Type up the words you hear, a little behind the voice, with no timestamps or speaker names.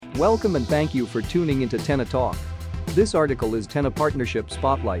Welcome and thank you for tuning into Tenna Talk. This article is Tenna Partnership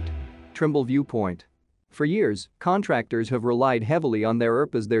Spotlight. Trimble Viewpoint. For years, contractors have relied heavily on their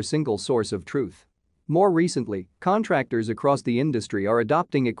ERP as their single source of truth. More recently, contractors across the industry are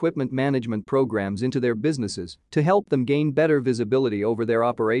adopting equipment management programs into their businesses to help them gain better visibility over their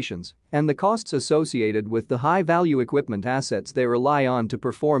operations and the costs associated with the high-value equipment assets they rely on to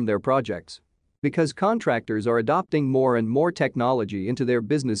perform their projects. Because contractors are adopting more and more technology into their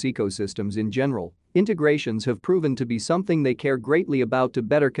business ecosystems in general, integrations have proven to be something they care greatly about to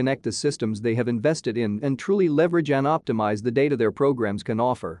better connect the systems they have invested in and truly leverage and optimize the data their programs can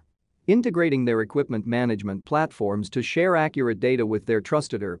offer. Integrating their equipment management platforms to share accurate data with their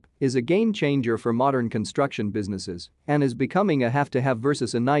trusted ERP is a game changer for modern construction businesses and is becoming a have-to-have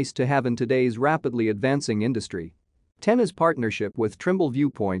versus a nice-to-have in today's rapidly advancing industry. Tenna's partnership with Trimble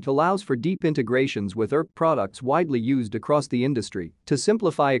Viewpoint allows for deep integrations with ERP products widely used across the industry to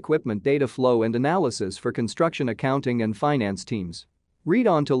simplify equipment data flow and analysis for construction accounting and finance teams. Read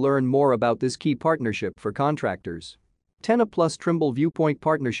on to learn more about this key partnership for contractors. Tenna plus Trimble Viewpoint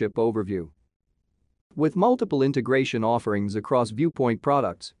Partnership Overview. With multiple integration offerings across Viewpoint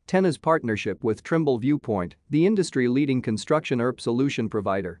products, Tenna's partnership with Trimble Viewpoint, the industry-leading construction ERP solution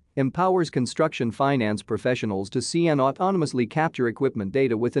provider, empowers construction finance professionals to see and autonomously capture equipment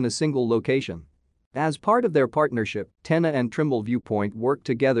data within a single location. As part of their partnership, Tenna and Trimble Viewpoint work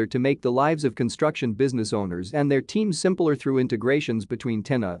together to make the lives of construction business owners and their teams simpler through integrations between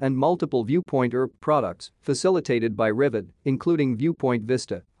Tenna and multiple Viewpoint ERP products facilitated by Rivet, including Viewpoint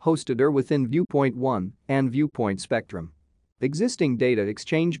Vista, hosted within Viewpoint One, and Viewpoint Spectrum. Existing data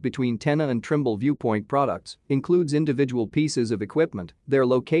exchange between Tenna and Trimble Viewpoint products includes individual pieces of equipment, their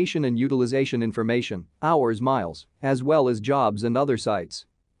location and utilization information, hours, miles, as well as jobs and other sites.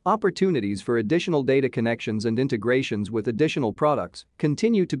 Opportunities for additional data connections and integrations with additional products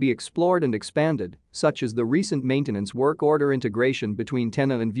continue to be explored and expanded, such as the recent maintenance work order integration between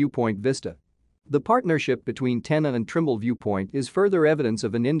Tenna and Viewpoint Vista. The partnership between Tenna and Trimble Viewpoint is further evidence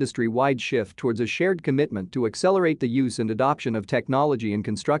of an industry-wide shift towards a shared commitment to accelerate the use and adoption of technology in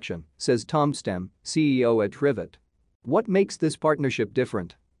construction, says Tom Stem, CEO at Rivet. What makes this partnership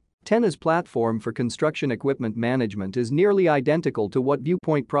different? Tenna's platform for construction equipment management is nearly identical to what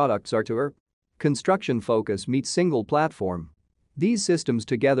Viewpoint products are to ERP. Construction focus meets single platform. These systems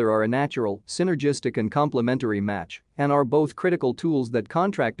together are a natural, synergistic and complementary match and are both critical tools that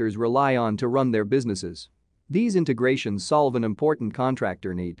contractors rely on to run their businesses. These integrations solve an important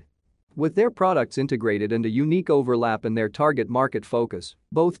contractor need. With their products integrated and a unique overlap in their target market focus,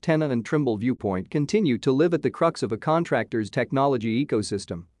 both Tenna and Trimble Viewpoint continue to live at the crux of a contractor's technology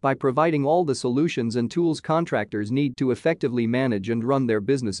ecosystem by providing all the solutions and tools contractors need to effectively manage and run their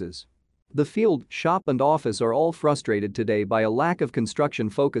businesses. The field, shop and office are all frustrated today by a lack of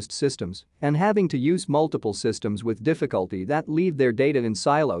construction-focused systems and having to use multiple systems with difficulty that leave their data in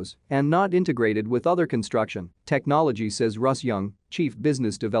silos and not integrated with other construction technology, says Russ Young, Chief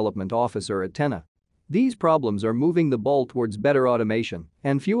Business Development Officer at Tenna. These problems are moving the ball towards better automation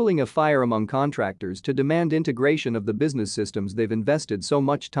and fueling a fire among contractors to demand integration of the business systems they've invested so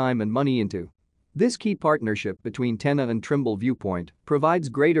much time and money into. This key partnership between Tenna and Trimble Viewpoint provides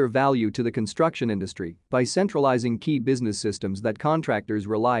greater value to the construction industry by centralizing key business systems that contractors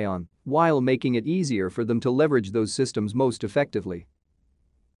rely on while making it easier for them to leverage those systems most effectively.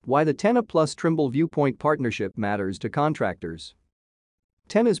 Why the Tenna plus Trimble Viewpoint partnership matters to contractors.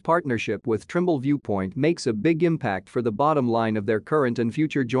 Tenna's partnership with Trimble Viewpoint makes a big impact for the bottom line of their current and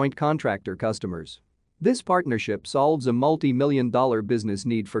future joint contractor customers. This partnership solves a multi-million-dollar business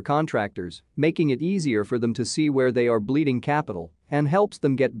need for contractors, making it easier for them to see where they are bleeding capital and helps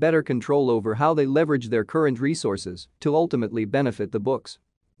them get better control over how they leverage their current resources to ultimately benefit the books.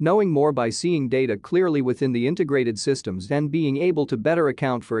 Knowing more by seeing data clearly within the integrated systems and being able to better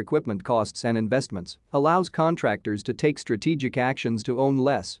account for equipment costs and investments allows contractors to take strategic actions to own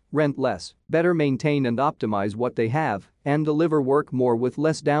less, rent less, better maintain and optimize what they have, and deliver work more with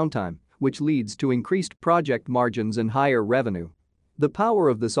less downtime, which leads to increased project margins and higher revenue. The power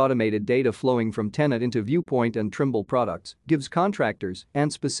of this automated data flowing from Tenna into Viewpoint and Trimble products gives contractors,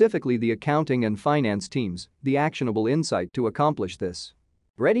 and specifically the accounting and finance teams, the actionable insight to accomplish this.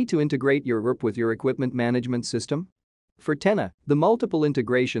 Ready to integrate your ERP with your equipment management system? For Tenna, the multiple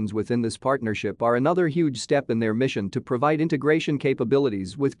integrations within this partnership are another huge step in their mission to provide integration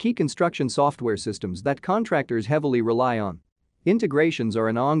capabilities with key construction software systems that contractors heavily rely on. Integrations are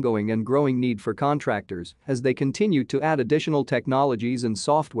an ongoing and growing need for contractors as they continue to add additional technologies and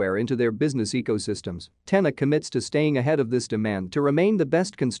software into their business ecosystems. Tenna commits to staying ahead of this demand to remain the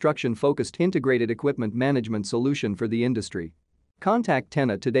best construction-focused integrated equipment management solution for the industry. Contact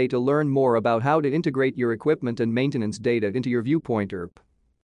Tenna today to learn more about how to integrate your equipment and maintenance data into your Viewpoint ERP.